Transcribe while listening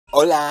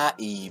Hola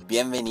y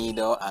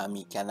bienvenido a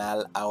mi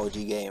canal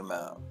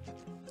RoG-Gamer.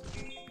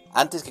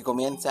 Antes que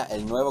comience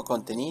el nuevo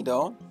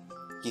contenido,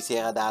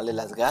 quisiera darle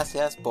las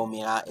gracias por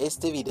mirar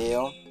este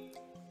video,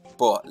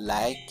 por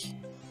like,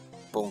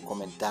 por un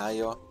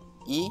comentario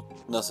y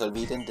no se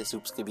olviden de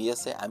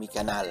suscribirse a mi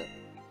canal.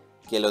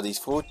 Que lo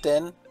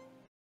disfruten.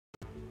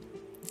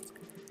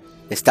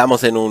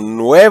 Estamos en un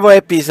nuevo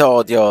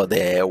episodio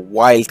de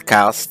Wild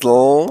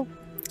Castle.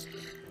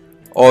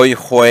 Hoy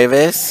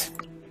jueves,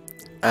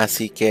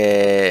 así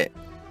que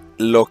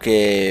lo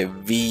que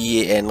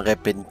vi en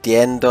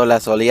repitiendo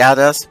las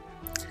oleadas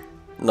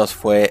nos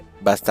fue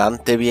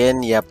bastante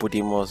bien. Ya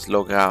pudimos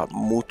lograr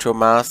mucho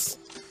más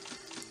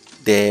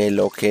de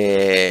lo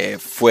que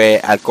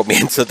fue al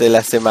comienzo de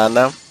la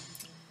semana,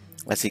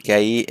 así que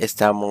ahí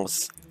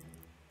estamos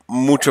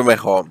mucho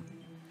mejor.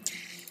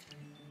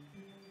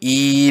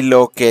 Y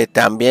lo que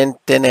también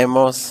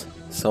tenemos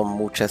son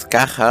muchas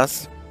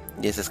cajas,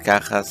 y esas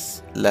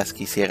cajas las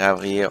quisiera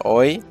abrir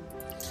hoy.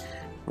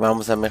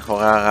 Vamos a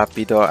mejorar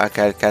rápido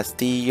acá el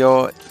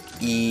castillo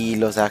y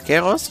los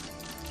arqueros,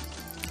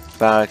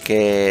 para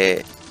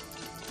que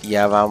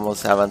ya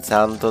vamos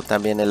avanzando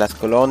también en las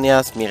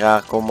colonias.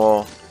 Mirar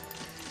cómo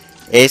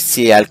es,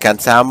 si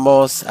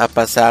alcanzamos a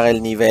pasar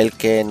el nivel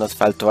que nos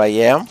faltó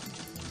ayer.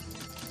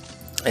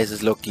 Eso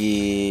es lo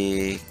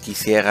que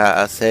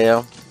quisiera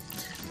hacer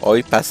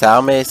hoy,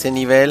 pasarme ese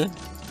nivel.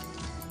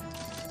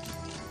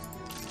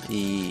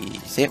 Y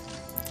sí,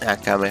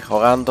 acá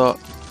mejorando.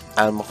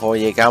 A lo mejor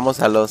llegamos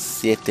a los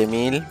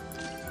 7000,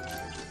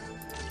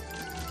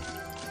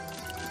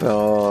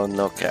 pero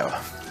no creo.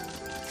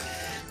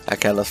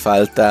 Acá nos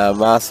falta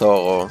más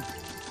oro.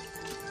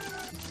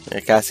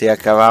 Casi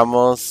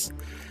acabamos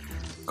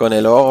con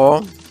el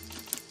oro,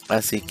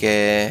 así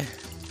que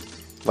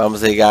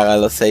vamos a llegar a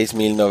los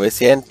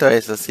 6900,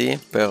 eso sí,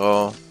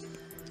 pero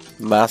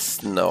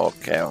más no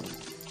creo.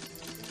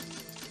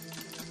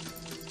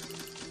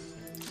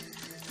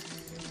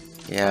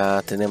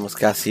 Ya tenemos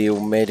casi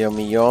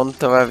 500,000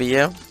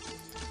 todavía.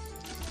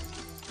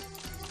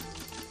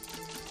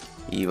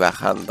 Y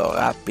bajando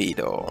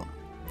rápido.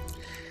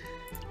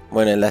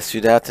 Bueno, en la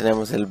ciudad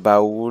tenemos el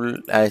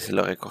baúl. A ese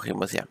lo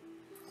recogimos ya.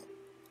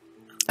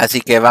 Así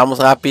que vamos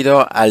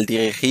rápido al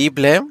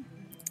dirigible.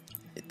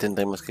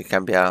 Tendremos que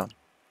cambiar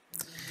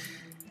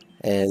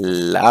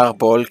el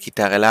árbol,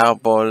 quitar el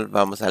árbol.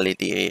 Vamos al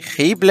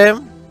dirigible.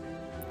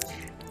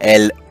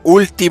 El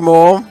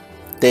último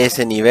de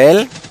ese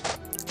nivel.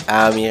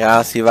 A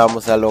mirar si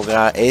vamos a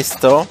lograr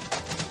esto.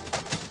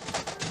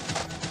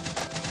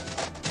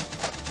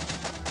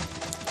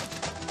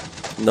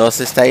 Nos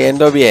está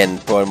yendo bien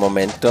por el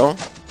momento.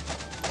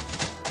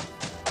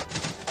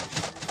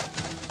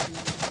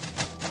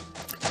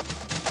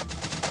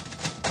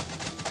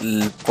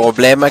 El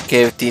problema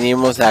que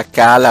teníamos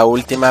acá la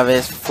última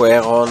vez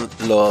fueron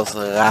los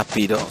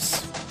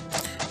rápidos.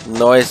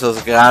 No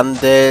esos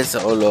grandes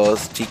o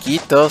los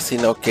chiquitos,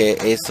 sino que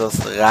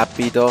esos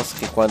rápidos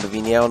que cuando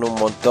vinieron un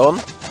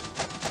montón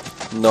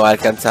no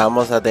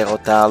alcanzamos a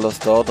derrotarlos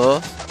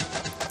todos.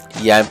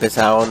 Y ya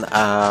empezaron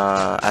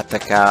a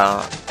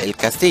atacar el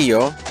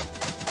castillo.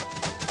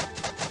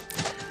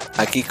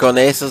 Aquí con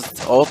esos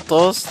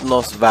otros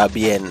nos va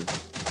bien.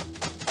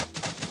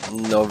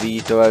 No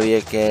vi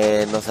todavía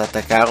que nos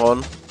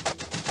atacaron.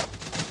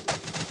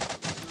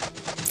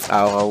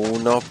 Ahora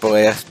uno,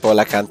 pues por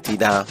la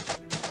cantidad.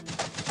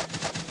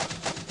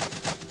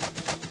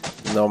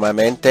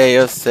 Normalmente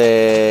ellos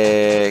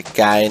se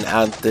caen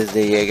antes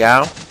de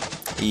llegar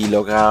y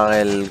lograr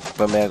el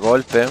primer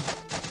golpe.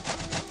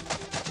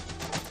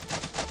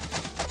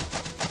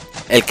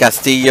 El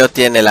castillo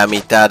tiene la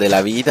mitad de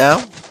la vida.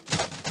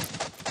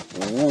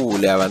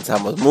 Le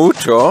avanzamos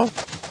mucho.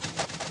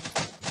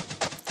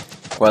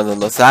 Cuando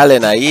nos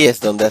salen ahí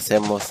es donde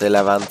hacemos el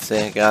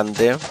avance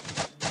grande.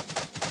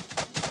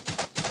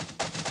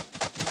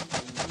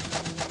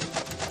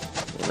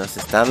 Y nos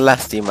están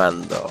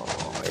lastimando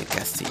el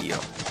castillo.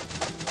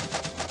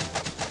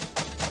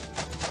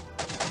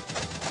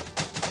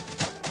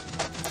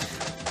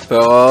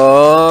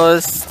 Pero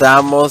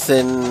estamos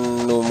en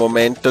un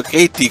momento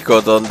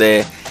crítico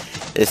donde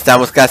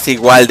estamos casi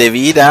igual de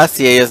vida.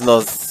 Si ellos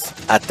nos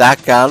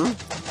atacan,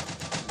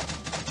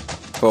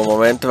 por el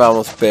momento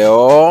vamos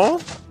peor.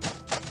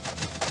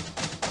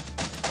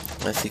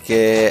 Así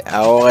que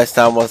ahora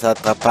estamos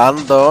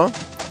atrapando.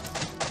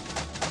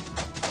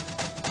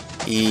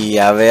 Y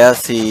a ver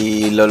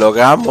si lo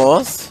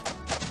logramos.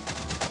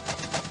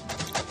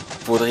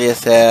 Podría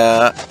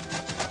ser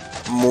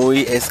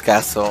muy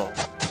escaso.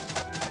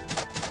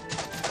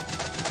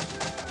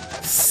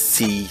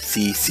 Sí.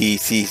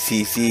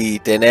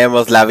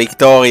 Tenemos la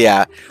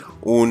victoria.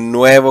 Un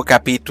nuevo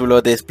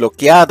capítulo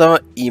desbloqueado.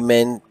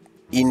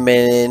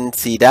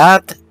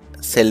 Inmensidad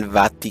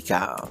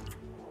selvática.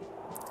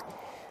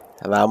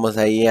 Vamos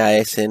a ir a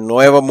ese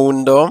nuevo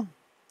mundo.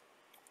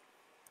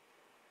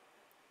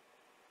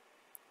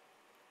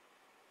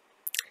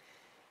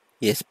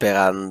 Y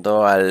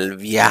esperando al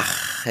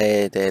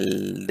viaje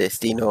del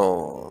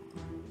destino.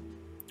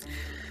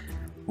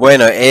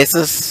 Bueno,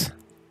 eso es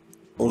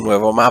un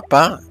nuevo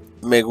mapa.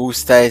 me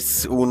gusta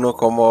es uno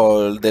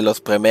como el de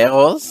los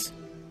primeros.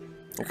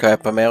 El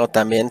primero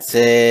también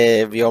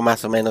se vio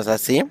más o menos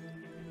así.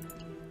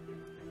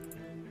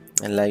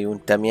 En el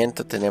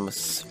ayuntamiento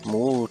tenemos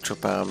mucho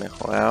para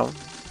mejorar.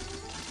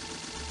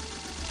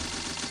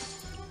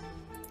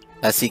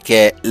 Así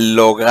que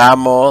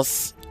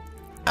logramos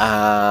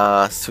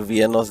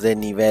subirnos de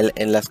nivel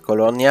en las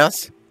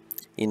colonias.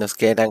 Y nos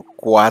quedan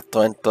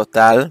 4 en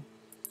total.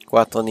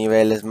 4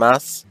 niveles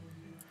más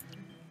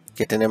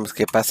que tenemos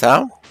que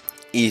pasar.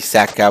 Y se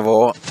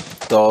acabó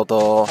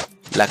toda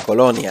la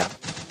colonia.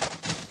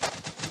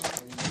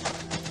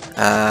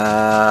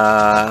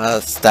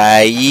 Hasta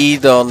ahí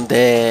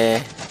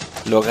donde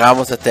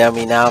logramos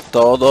terminar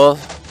todo.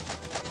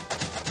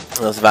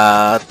 Nos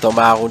va a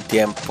tomar un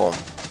tiempo.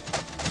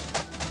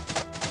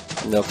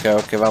 No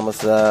creo que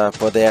vamos a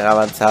poder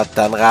avanzar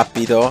tan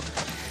rápido.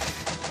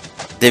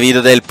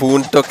 Debido del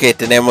punto que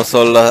tenemos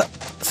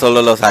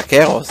solo los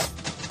arqueros.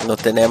 No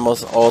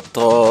tenemos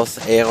otros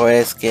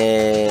héroes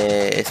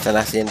que están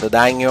haciendo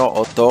daño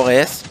o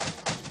torres.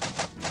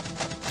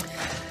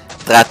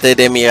 Trate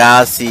de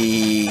mirar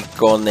si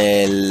con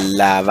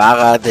la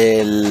vara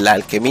del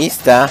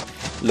alquimista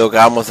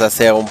logramos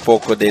hacer un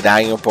poco de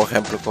daño, por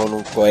ejemplo con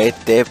un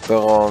cohete,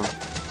 pero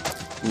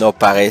no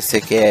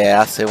parece que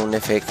hace un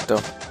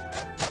efecto.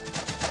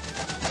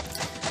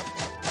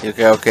 Yo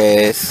creo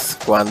que es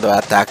cuando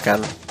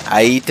atacan.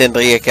 Ahí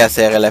tendría que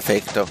hacer el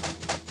efecto.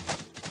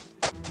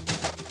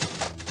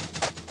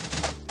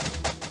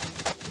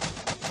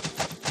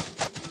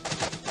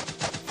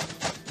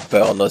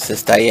 Pero nos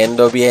está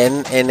yendo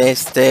bien en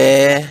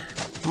este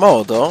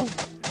modo.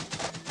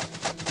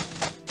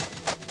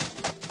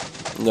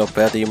 No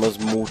perdimos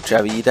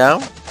mucha vida.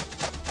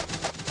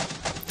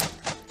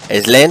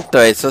 Es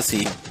lento, eso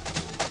sí.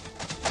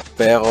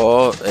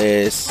 Pero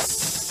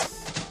es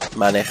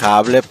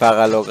manejable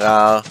para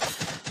lograr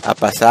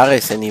pasar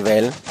ese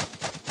nivel.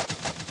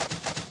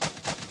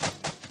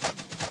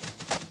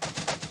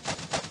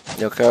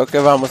 Yo creo que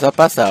vamos a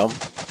pasar.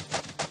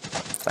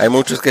 Hay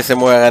muchos que se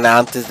mueren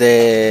antes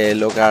de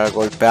lograr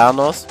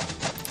golpearnos.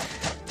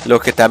 Lo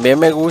que también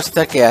me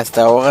gusta que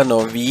hasta ahora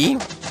no vi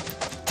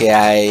que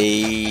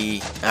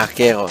hay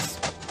arqueros.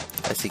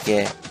 Así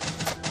que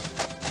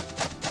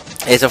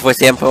eso fue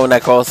siempre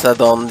una cosa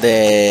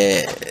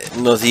donde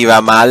nos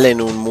iba mal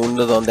en un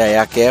mundo donde hay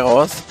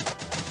arqueros.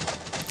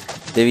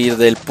 Debido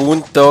del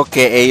punto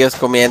que ellos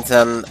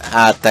comienzan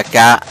a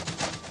atacar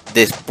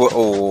después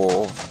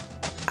o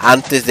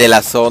antes de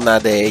la zona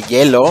de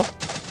hielo.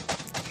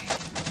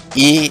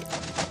 Y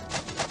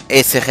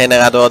ese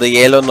generador de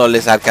hielo no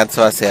les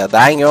alcanzó a hacer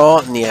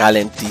daño ni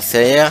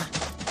ralentizar.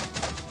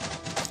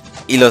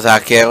 Y los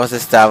arqueros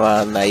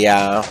estaban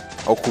allá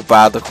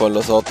ocupados con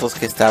los otros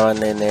que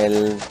estaban en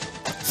el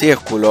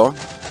círculo.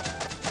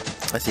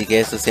 Así que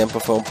eso siempre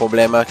fue un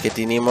problema que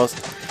teníamos.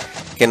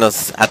 Que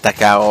nos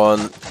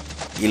atacaron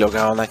y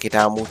lograron a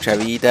quitar mucha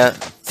vida.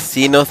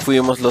 Si no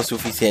fuimos lo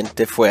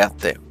suficiente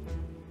fuerte.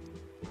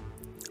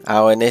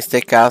 Ahora en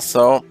este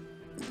caso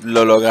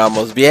lo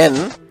logramos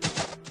bien.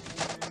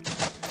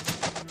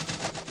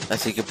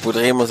 Así que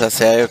pudimos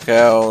hacer, yo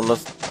creo, unos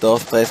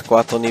 2, 3,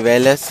 4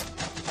 niveles.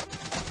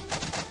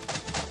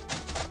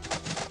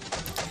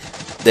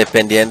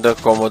 Dependiendo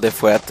cómo de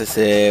fuerte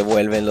se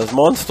vuelven los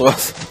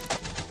monstruos.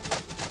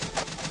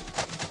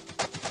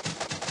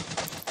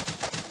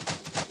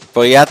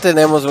 Pues ya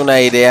tenemos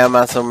una idea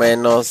más o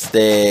menos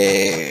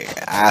de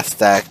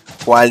hasta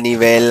cuál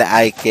nivel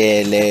hay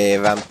que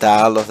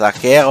levantar los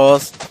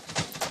arqueros.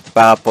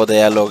 Para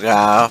poder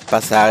lograr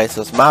pasar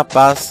esos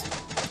mapas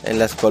en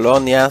las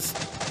colonias.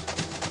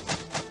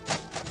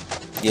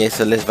 Y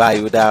eso les va a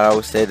ayudar a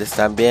ustedes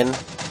también.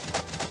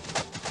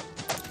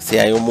 Si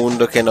hay un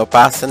mundo que no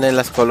pasan en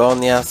las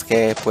colonias,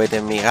 que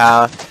pueden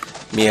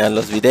miran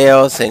los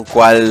videos en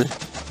cual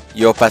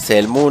yo pasé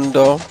el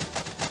mundo.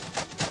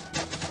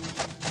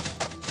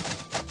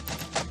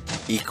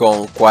 Y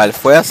con cuál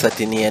fuerza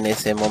tenía en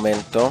ese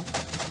momento.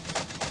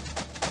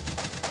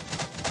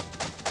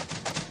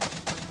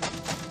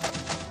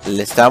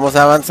 Le estamos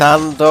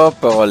avanzando,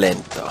 pero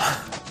lento.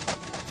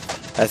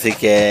 Así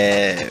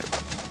que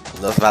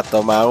nos va a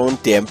tomar un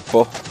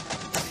tiempo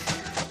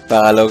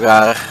para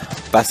lograr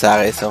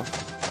pasar eso.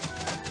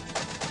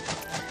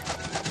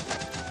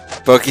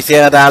 Pero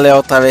quisiera darle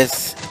otra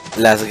vez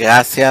las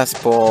gracias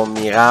por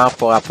mirar,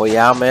 por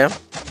apoyarme.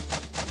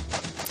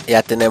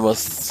 Ya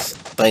tenemos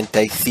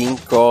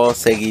 35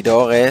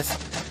 seguidores.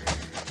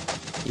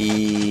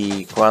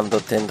 Y cuando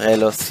tendré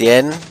los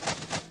 100,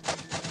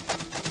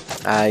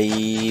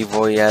 ahí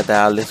voy a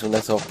darles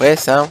una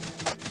sorpresa.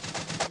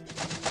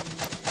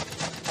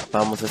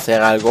 Vamos a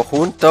hacer algo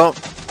junto.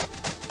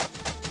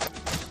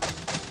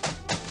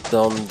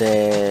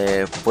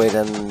 Donde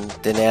puedan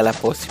tener la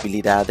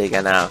posibilidad de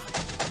ganar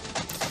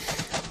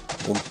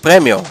un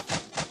premio.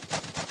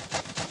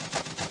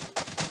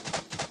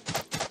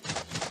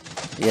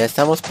 Ya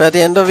estamos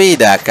perdiendo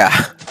vida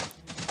acá.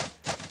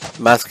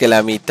 Más que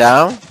la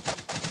mitad.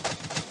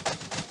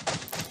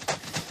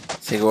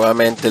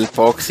 Seguramente el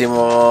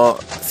próximo,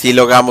 si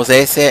logramos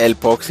ese, el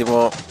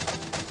próximo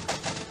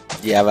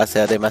ya va a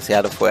ser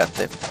demasiado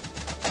fuerte.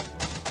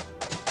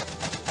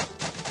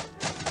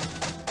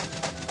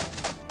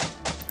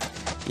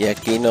 Y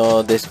aquí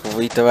no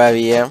descubrí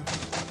todavía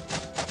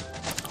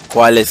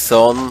cuáles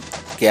son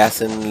que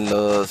hacen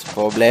los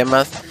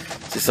problemas.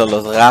 Si son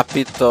los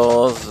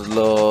rápidos,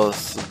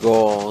 los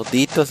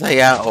gorditos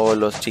allá o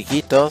los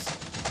chiquitos.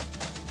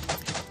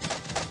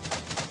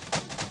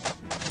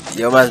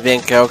 Yo más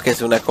bien creo que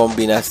es una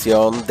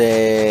combinación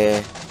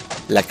de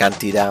la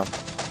cantidad.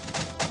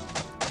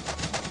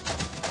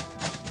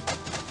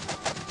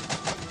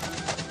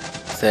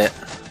 Sí,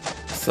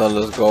 son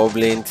los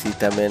goblins y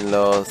también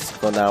los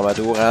con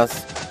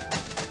armaduras.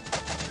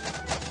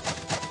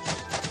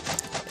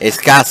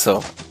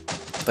 Escaso.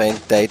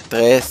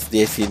 33,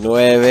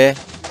 19.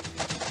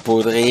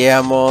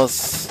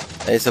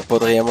 Eso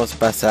podríamos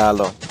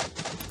pasarlo.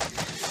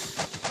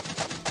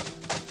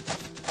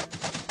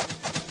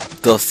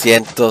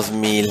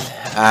 200.000.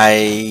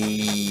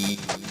 Ay,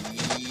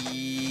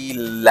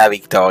 la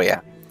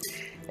victoria.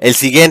 El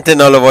siguiente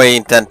no lo voy a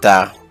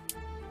intentar,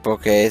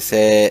 porque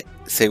ese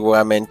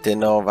seguramente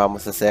no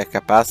vamos a ser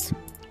capaz.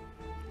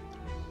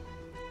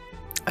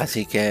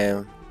 Así que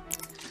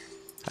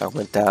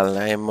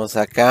aguantaremos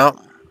acá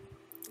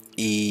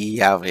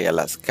y abrir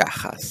las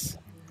cajas.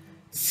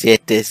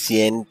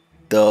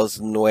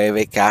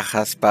 709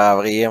 cajas para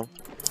abrir.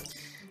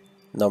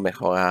 No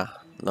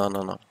mejora.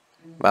 No.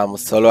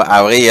 Vamos solo a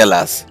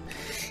abrirlas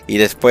y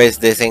después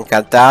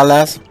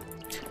desencantarlas,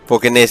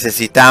 porque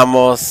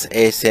necesitamos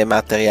ese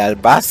material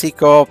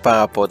básico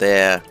para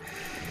poder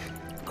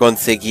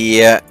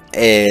conseguir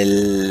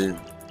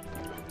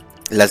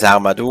las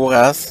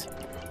armaduras.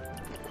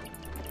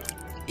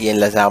 Y en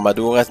las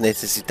armaduras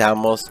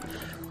necesitamos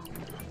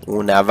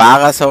una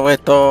vara sobre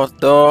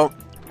todo.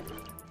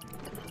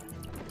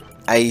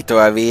 Ahí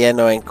todavía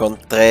no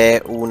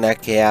encontré una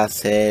que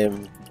hace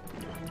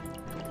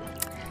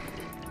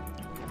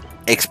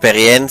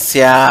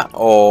experiencia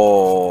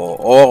o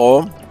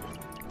oro.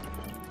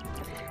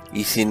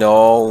 Y si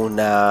no,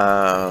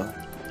 una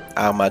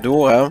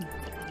armadura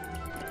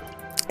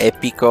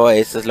épico.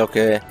 Eso es lo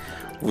que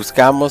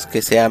buscamos,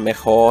 que sea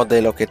mejor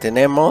de lo que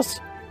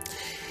tenemos.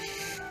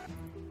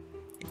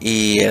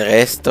 Y el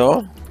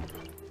resto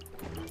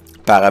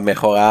para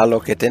mejorar lo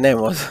que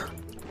tenemos.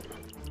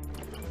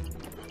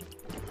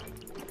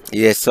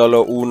 Y es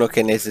solo uno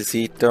que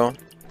necesito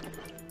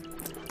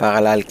para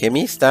el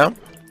alquimista.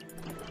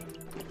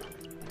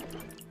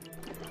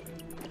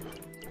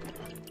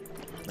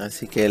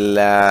 Así que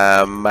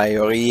la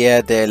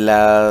mayoría de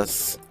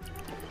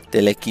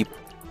del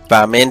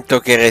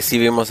equipamiento que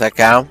recibimos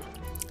acá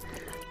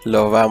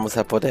lo vamos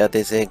a poder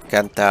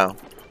desencantar.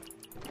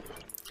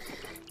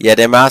 Y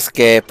además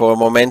que por el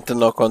momento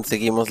no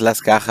conseguimos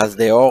las cajas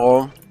de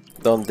oro,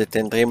 donde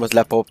tendremos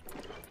la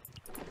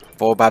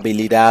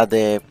probabilidad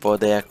de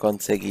poder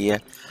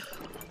conseguir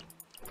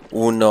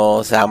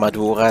unas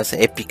armaduras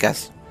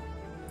épicas.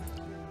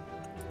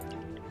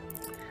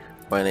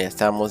 Bueno, ya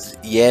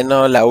estamos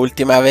llenos. La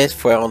última vez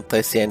fueron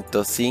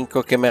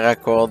 305 que me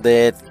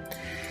recordé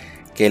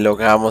que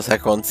logramos a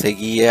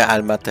conseguir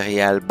al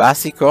material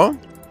básico.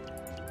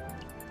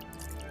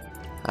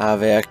 A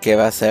ver qué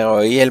va a ser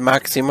hoy el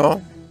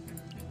máximo.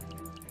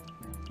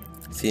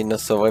 Si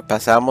nos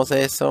sobrepasamos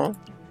eso.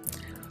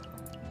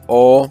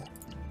 O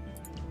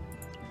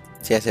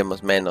si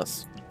hacemos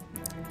menos.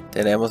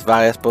 Tenemos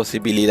varias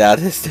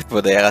posibilidades de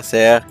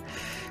poder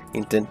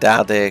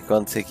intentar de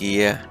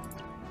conseguir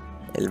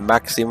el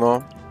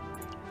máximo.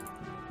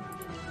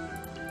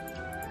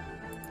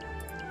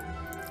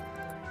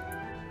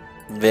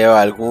 Veo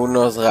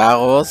algunos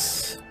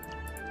raros.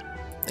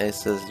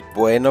 Eso es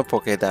bueno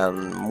porque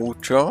dan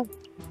mucho.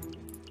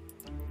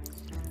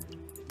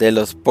 De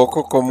los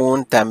poco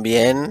común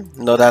también.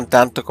 No dan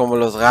tanto como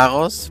los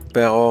raros,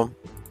 pero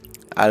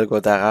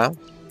algo dará.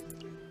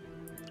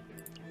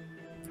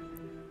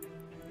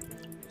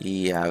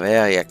 Y a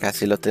ver, ya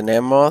casi lo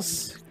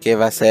tenemos. ¿Qué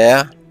va a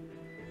ser?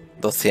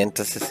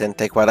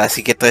 264.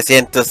 Así que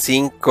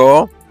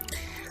 305.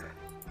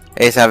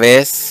 Esa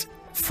vez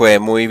fue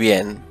muy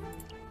bien.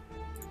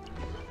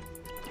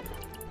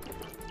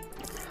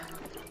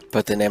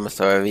 Pues tenemos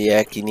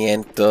todavía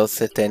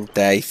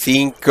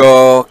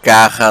 575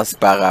 cajas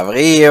para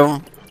abrir.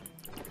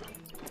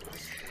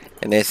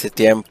 En ese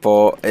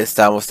tiempo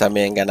estamos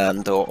también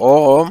ganando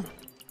oro.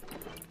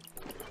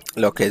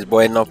 Lo que es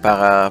bueno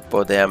para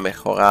poder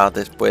mejorar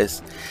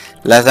después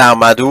las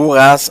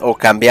armaduras o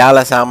cambiar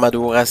las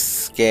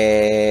armaduras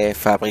que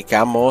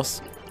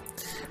fabricamos.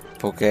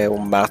 Porque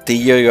un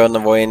martillo yo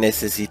no voy a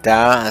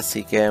necesitar,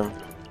 así que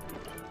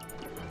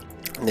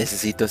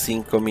necesito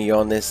 5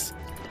 millones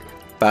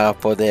para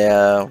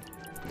poder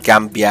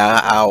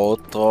cambiar a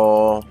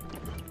otro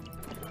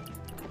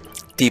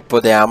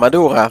tipo de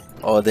armadura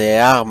o de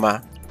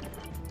arma.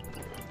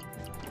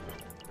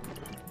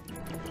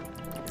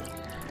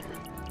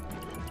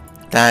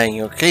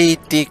 Daño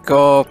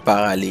crítico,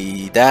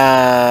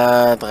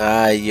 paralidad,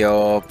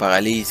 rayo,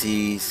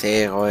 parálisis,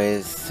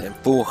 héroes,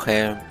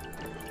 empuje.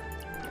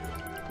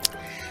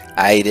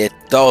 Hay de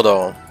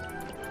todo.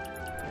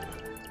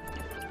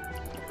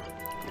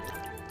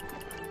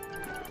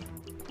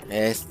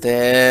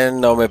 Este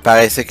no me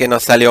parece que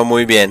nos salió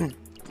muy bien.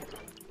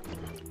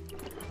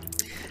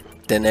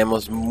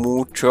 Tenemos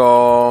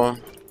mucho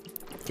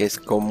que es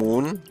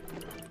común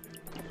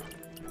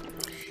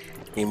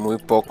y muy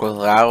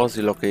pocos raros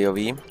de lo que yo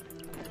vi.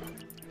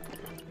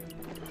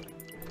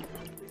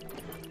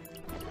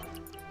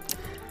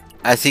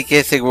 Así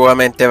que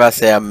seguramente va a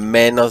ser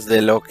menos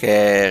de lo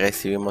que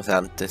recibimos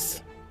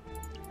antes.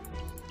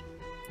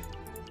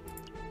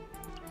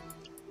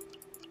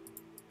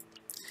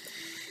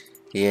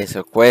 Y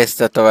eso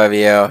cuesta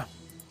todavía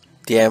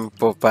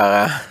tiempo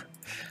para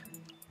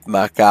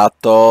marcar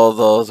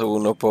todos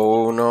uno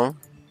por uno.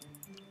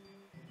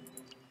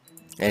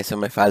 Eso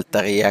me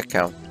faltaría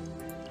acá.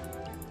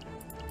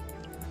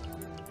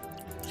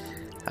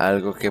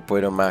 Algo que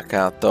puedo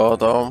marcar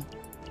todo.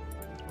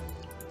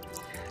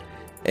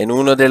 En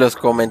uno de los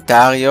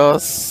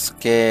comentarios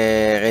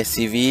que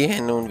recibí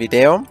en un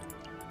video,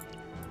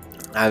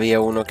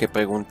 había uno que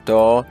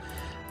preguntó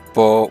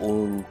por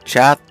un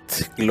chat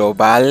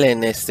global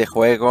en este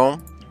juego.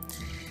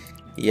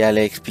 Y ya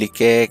le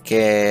expliqué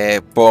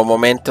que por el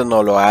momento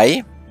no lo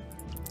hay.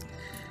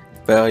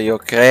 Pero yo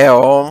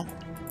creo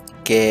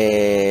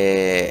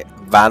que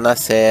van a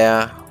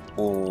hacer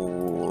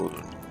un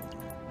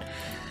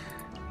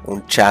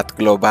chat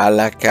global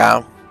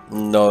acá.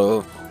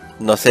 No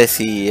sé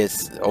si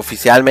es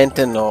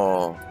oficialmente,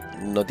 no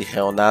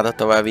dijeron nada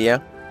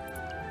todavía,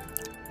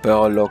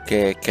 pero lo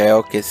que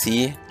creo que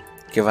sí,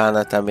 que van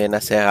a también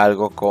hacer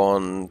algo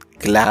con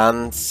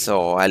clans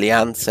o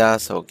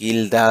alianzas o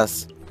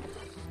guildas,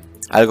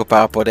 algo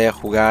para poder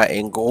jugar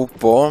en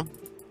grupo,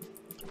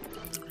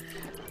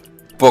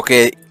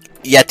 porque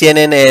ya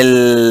tienen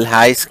el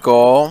high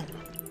score,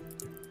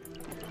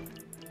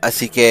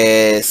 así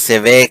que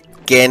se ve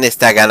quién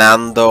está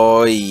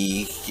ganando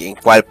y en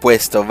cuál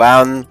puesto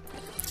van,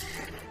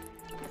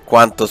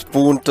 cuántos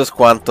puntos,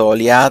 cuánta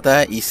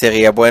oleada, y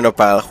sería bueno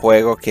para el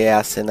juego que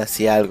hacen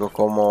así algo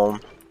como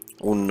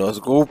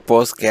unos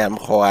grupos, que a lo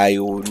mejor hay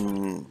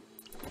un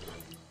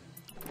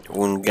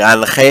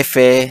gran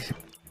jefe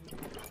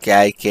que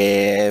hay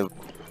que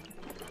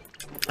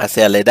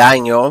hacerle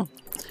daño.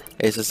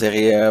 Eso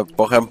sería,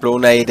 por ejemplo,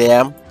 una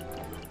idea.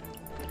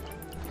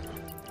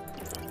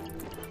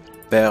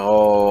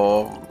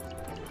 Pero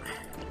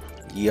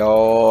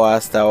yo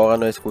hasta ahora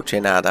no escuché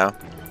nada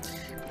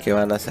que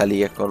van a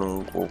salir con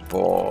un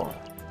grupo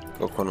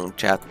o con un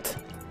chat.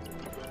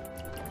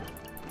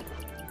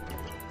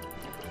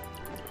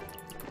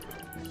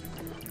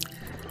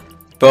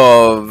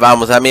 Pero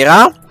vamos a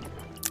mirar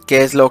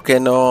qué es lo que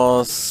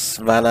nos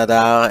van a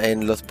dar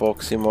en los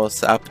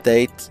próximos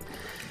updates.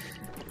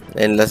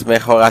 En las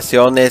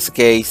mejoraciones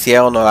que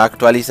hicieron o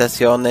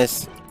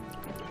actualizaciones.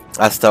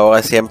 Hasta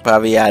ahora siempre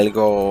había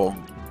algo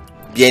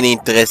bien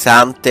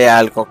interesante,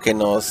 algo que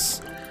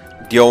nos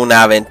dio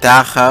una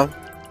ventaja.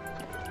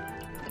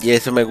 Y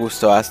eso me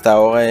gustó hasta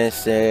ahora en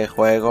este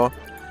juego.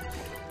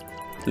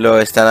 Lo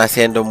están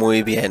haciendo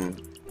muy bien.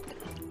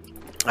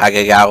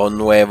 Agregaron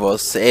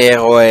nuevos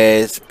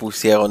héroes,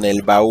 pusieron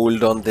el baúl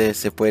donde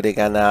se puede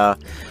ganar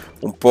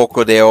un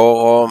poco de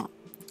oro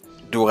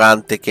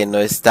durante que no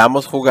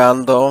estamos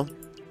jugando.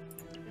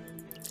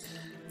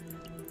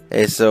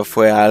 Eso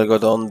fue algo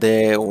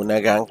donde una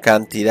gran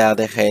cantidad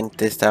de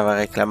gente estaba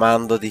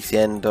reclamando,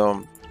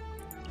 diciendo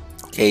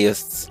que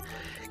ellos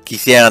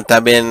quisieran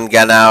también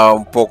ganar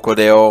un poco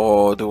de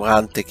oro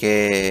durante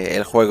que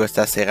el juego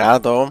está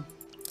cerrado.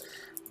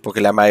 Porque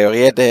la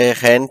mayoría de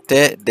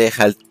gente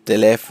deja el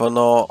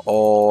teléfono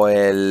o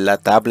la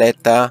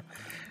tableta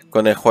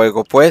con el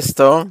juego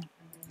puesto.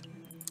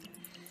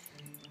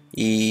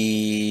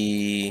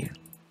 Y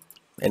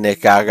en el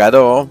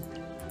cargador.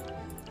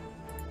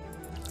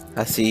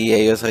 Así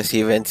ellos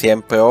reciben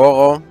siempre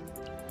oro.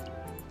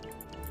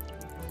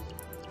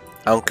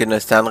 Aunque no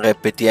están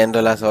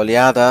repitiendo las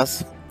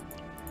oleadas.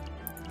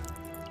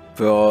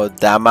 Pero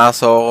da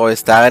más oro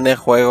estar en el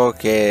juego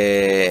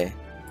que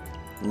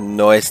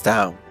no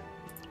estar.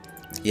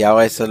 Y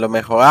ahora eso lo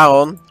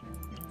mejoraron.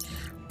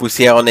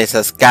 Pusieron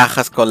esas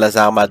cajas con las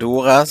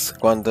armaduras.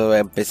 Cuando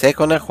empecé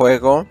con el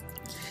juego,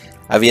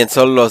 habían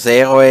solo los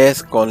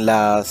héroes con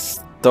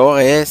las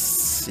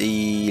torres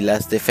y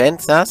las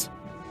defensas.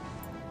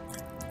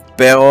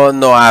 Pero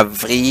no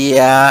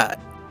habría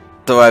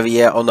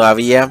todavía, o no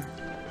había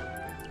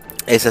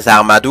esas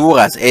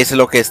armaduras. Eso es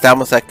lo que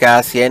estamos acá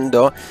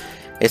haciendo.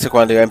 Eso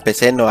cuando yo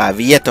empecé no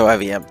había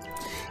todavía.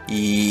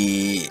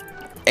 Y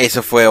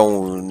eso fue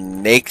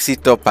un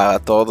éxito para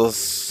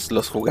todos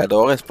los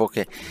jugadores,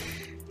 porque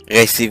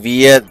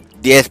recibía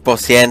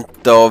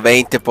 10%,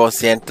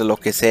 20%, lo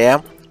que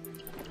sea,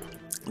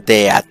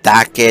 de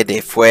ataque,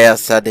 de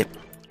fuerza,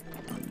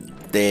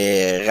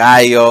 de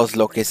rayos,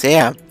 lo que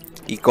sea.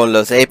 Y con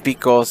los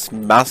épicos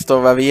más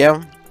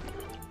todavía.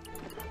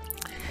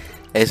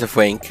 Eso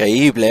fue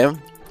increíble.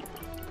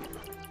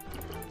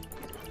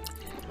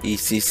 Y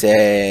si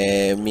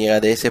se mira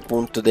de ese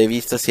punto de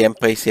vista,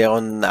 siempre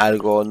hicieron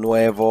algo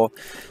nuevo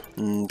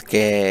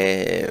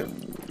que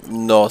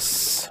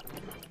nos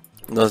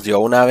dio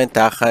una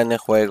ventaja en el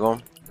juego.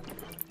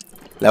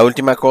 La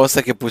última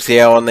cosa que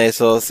pusieron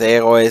esos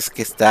héroes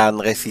que están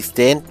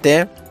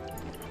resistentes,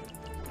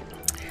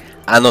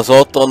 a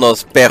nosotros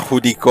nos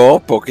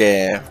perjudicó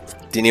porque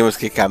teníamos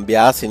que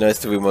cambiar si no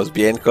estuvimos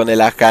bien con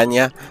el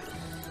Arcaña.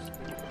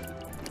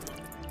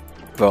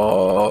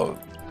 Pero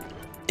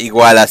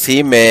igual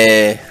así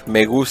me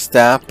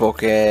gusta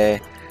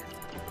porque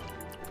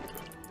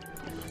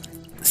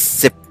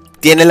se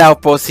tiene la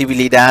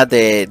posibilidad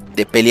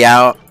de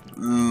pelear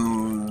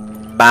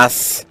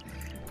más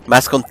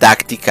con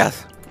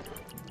tácticas.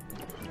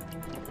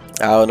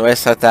 Ahora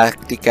nuestra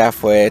táctica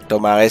fue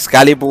tomar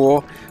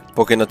Excalibur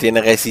porque no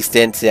tiene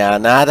resistencia a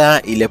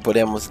nada y le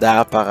podemos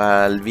dar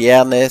para el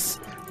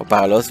viernes o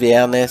para los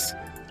viernes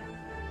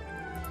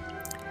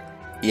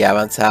y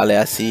avanzarle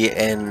así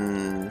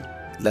en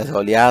las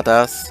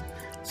oleadas.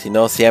 Si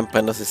no,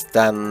 siempre nos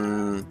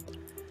están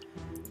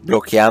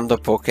bloqueando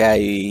porque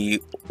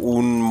hay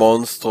un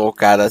monstruo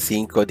cada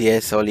 5 o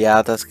 10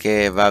 oleadas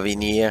que va a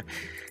venir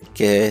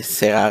que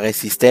será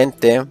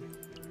resistente.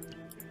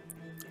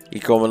 Y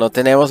como no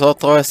tenemos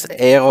otros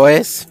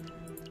héroes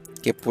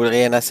que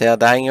podrían hacer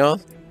daño,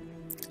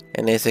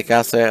 en ese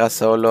caso era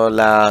solo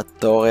la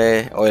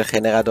torre o el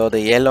generador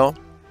de hielo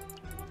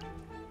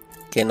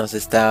que nos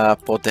está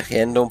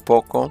protegiendo un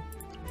poco.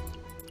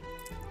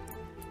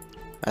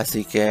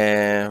 Así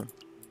que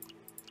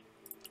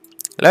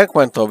lo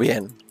encuentro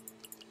bien.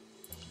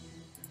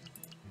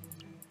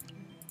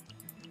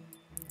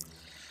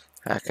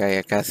 Acá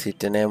ya casi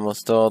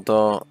tenemos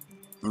todo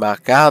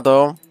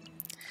marcado.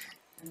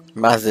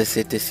 Más de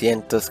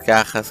 700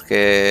 cajas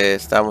que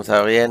estamos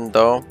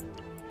abriendo.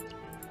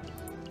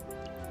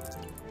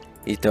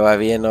 Y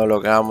todavía no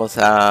logramos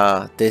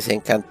a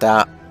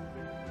desencantar.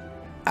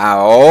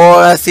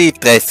 Ahora sí,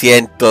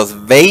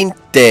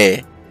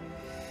 320.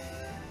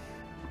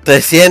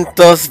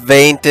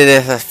 320 de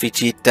esas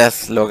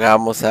fichitas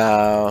logramos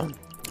a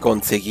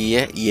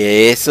conseguir. Y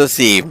eso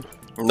sí,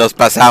 nos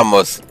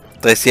pasamos.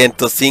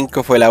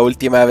 305 fue la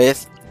última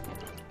vez.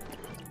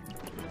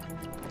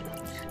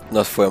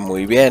 Nos fue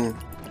muy bien.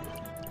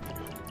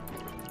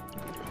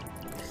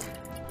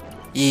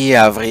 Y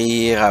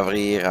abrir.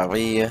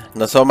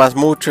 No son más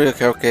mucho, yo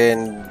creo que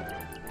en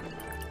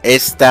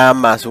esta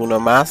más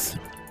uno más.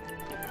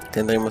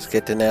 Tendremos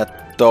que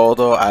tener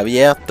todo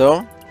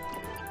abierto.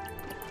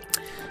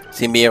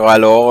 Si miro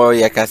al oro,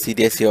 ya casi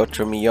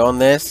 18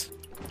 millones.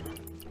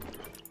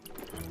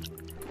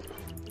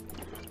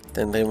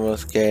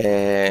 Tendremos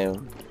que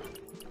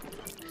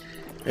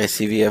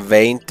recibir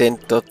 20 en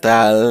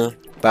total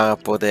para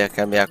poder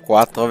cambiar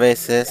 4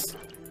 veces.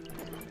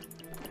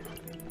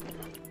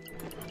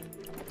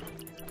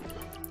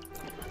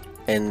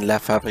 En la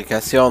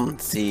fabricación,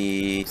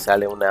 si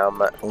sale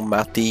un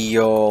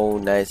martillo o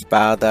una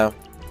espada,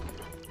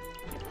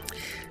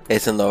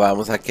 eso no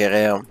vamos a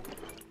querer.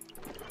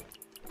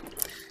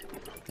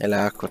 El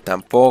arco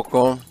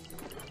tampoco.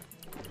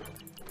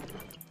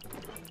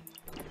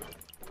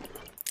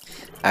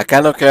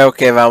 Acá no creo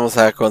que vamos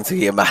a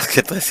conseguir más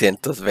que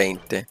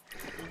 320.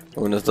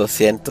 Unos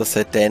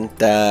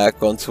 270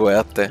 con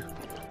suerte.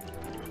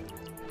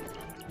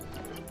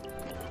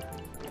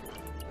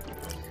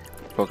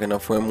 Porque no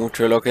fue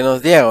mucho lo que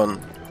nos dieron.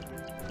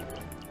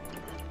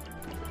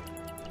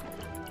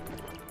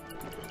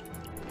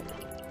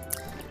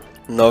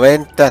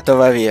 $90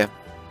 todavía.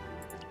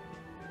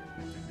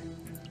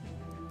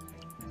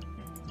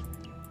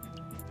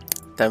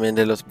 También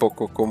de los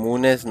poco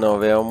comunes no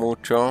veo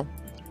mucho.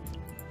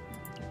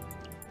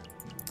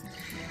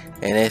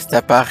 En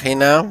esta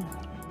página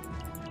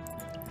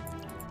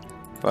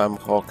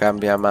vamos a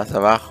cambiar más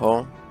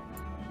abajo.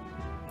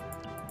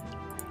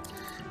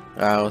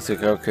 Ahora sí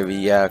creo que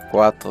vi ya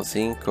 4 o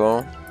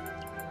 5.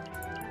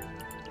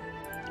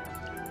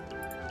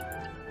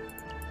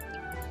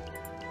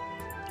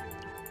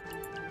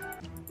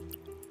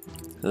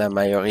 La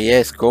mayoría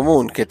es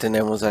común que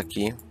tenemos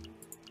aquí.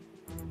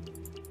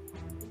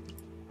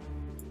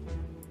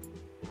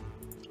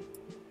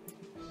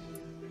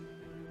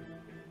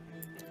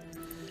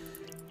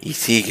 Y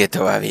sigue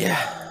todavía.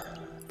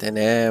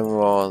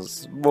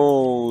 Tenemos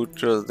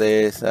muchos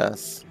de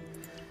esas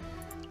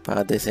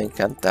para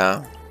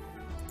desencantar.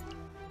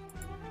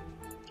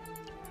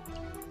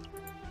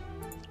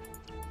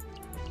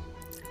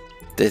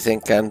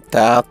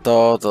 Desencantar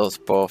todos,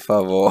 por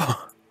favor.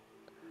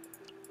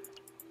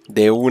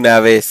 De una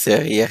vez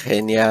sería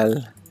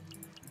genial.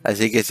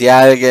 Así que si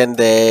alguien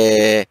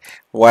de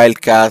Wild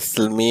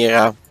Castle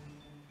mira,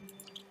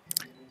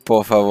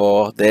 por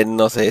favor,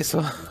 dennos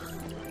eso.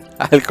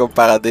 Algo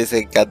para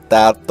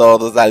desencantar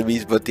todos al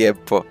mismo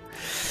tiempo.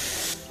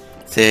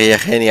 Sería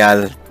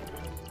genial.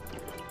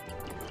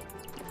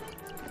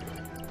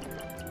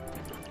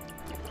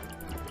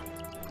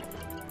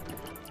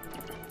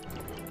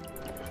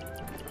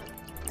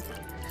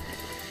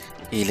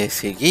 Y le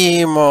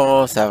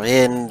seguimos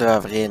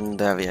abriendo.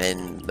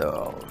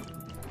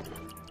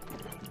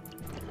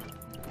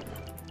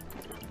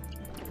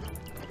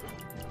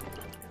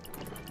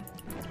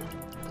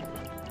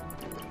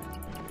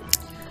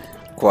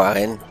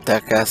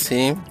 40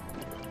 casi.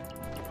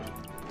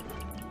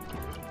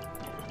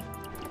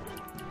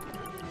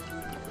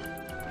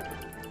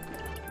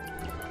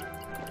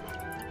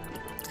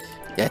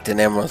 Ya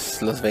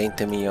tenemos los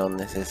 20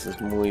 millones, eso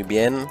es muy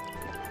bien.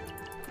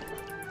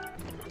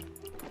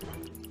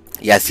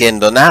 Y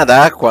haciendo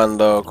nada,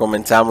 cuando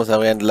comenzamos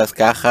abriendo las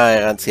cajas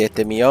eran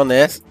 7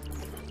 millones.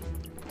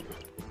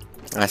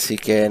 Así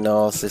que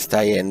nos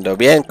está yendo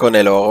bien con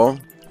el oro.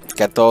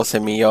 14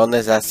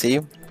 millones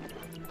así.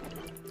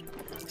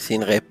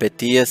 Sin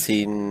repetir,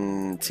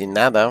 sin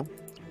nada.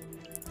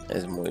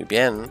 Es muy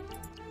bien.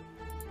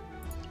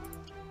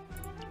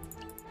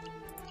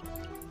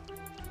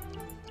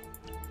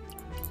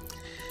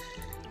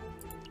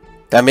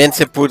 También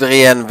se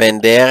podrían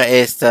vender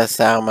estas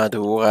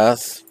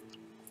armaduras.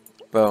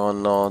 Pero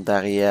no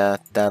daría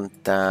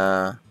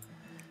tanto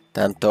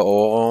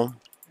oro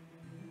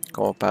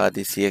como para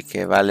decir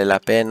que vale la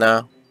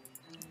pena.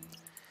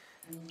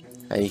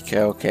 Ahí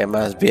creo que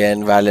más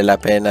bien vale la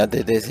pena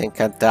de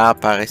desencantar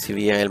para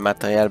recibir el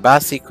material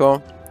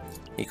básico.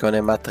 Y con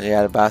el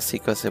material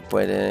básico se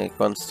pueden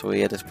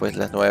construir después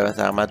las nuevas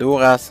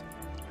armaduras.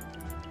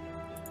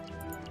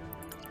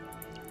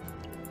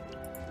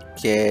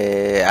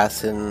 Que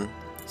hacen,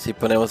 si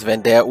ponemos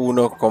vender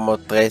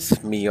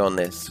 1,3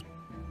 millones.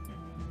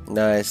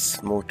 No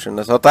es mucho.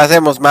 Nosotros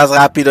hacemos más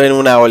rápido en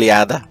una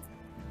oleada.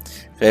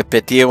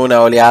 Repetir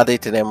una oleada y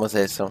tenemos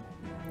eso.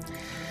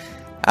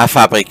 A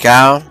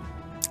fabricar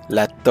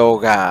la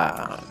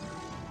toga.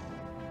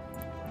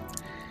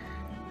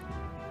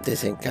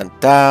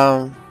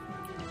 Desencantar.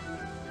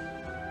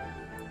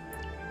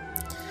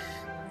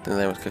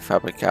 Tenemos que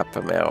fabricar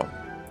primero.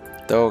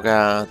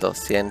 Toga,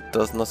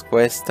 200 nos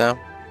cuesta.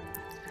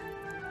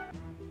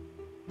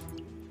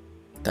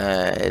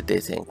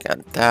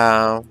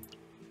 Desencantar.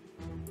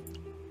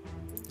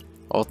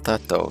 Otra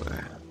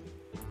toga.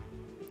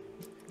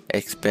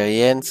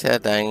 Experiencia,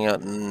 daño,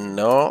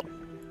 no.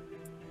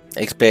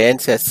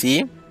 Experiencia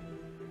sí.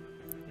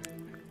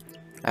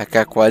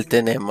 Acá cuál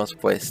tenemos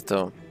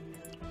puesto.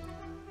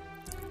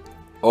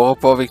 Oro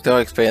por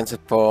victoria, experiencia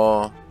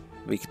por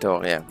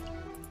victoria.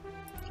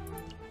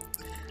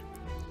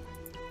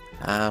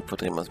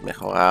 Podríamos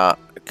mejorar,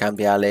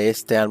 cambiarle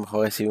este, a lo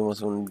mejor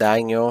recibimos un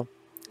daño,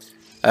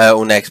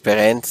 una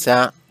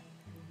experiencia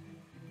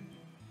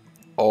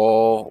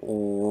o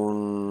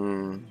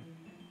un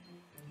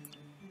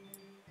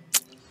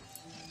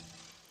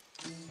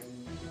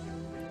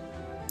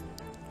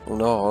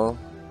oro,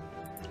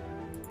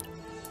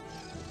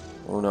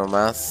 uno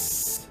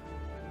más,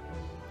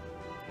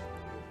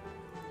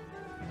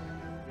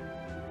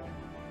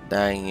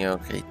 daño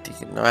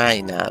crítico, no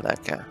hay nada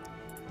acá.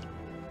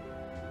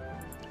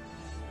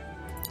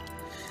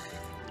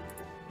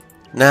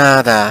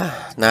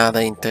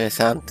 Nada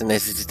interesante.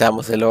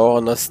 Necesitamos el oro.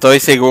 No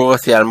estoy seguro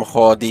si a lo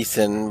mejor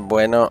dicen,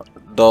 bueno,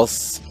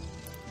 2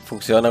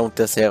 funciona, un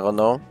tercero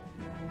no.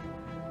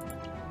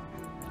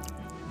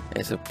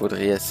 Eso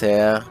podría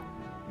ser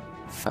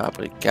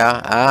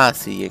fabricar.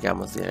 Sí,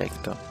 llegamos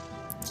directo.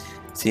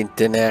 Sin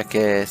tener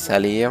que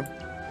salir.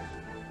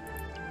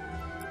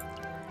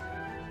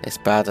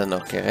 Espada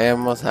no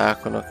queremos.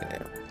 Arco no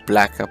queremos.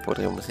 Placa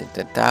podríamos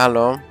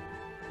intentarlo.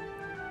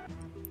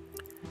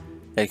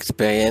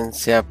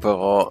 Experiencia,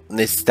 pero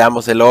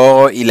necesitamos el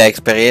oro y la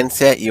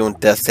experiencia y un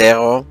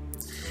tercero.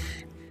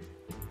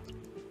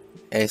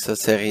 Eso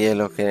sería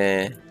lo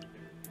que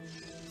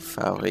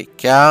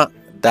fabricar.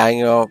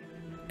 Daño,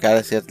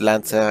 cada cierto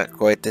lanza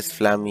cohetes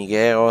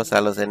flamigueros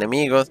a los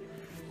enemigos.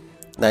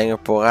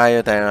 Daño por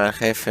rayo, daño al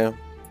jefe.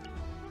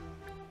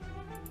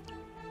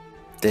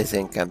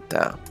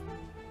 Desencantar.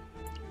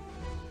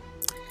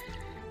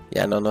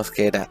 Ya no nos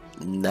queda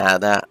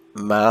nada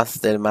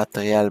más del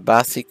material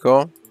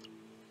básico.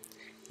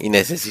 Y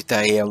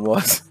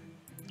necesitaríamos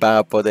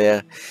para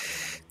poder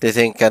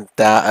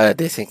desencantar,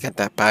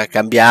 para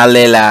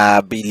cambiarle la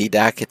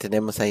habilidad que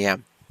tenemos allá.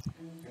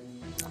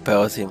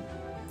 Pero sí.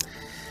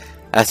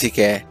 Así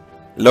que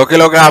lo que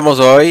logramos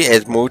hoy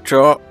es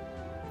mucho.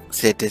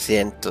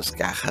 700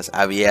 cajas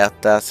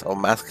abiertas o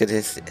más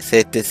que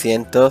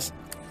 700.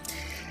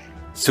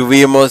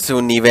 Subimos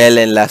un nivel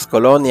en las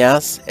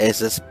colonias.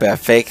 Eso es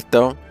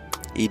perfecto.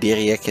 Y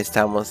diría que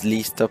estamos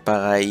listos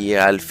para ir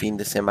al fin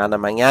de semana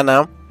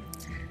mañana.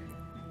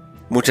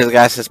 Muchas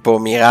gracias por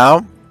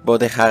mirar, por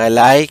dejar el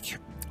like,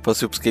 por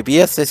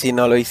suscribirse si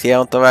no lo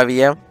hicieron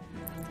todavía.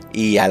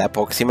 Y a la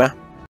próxima.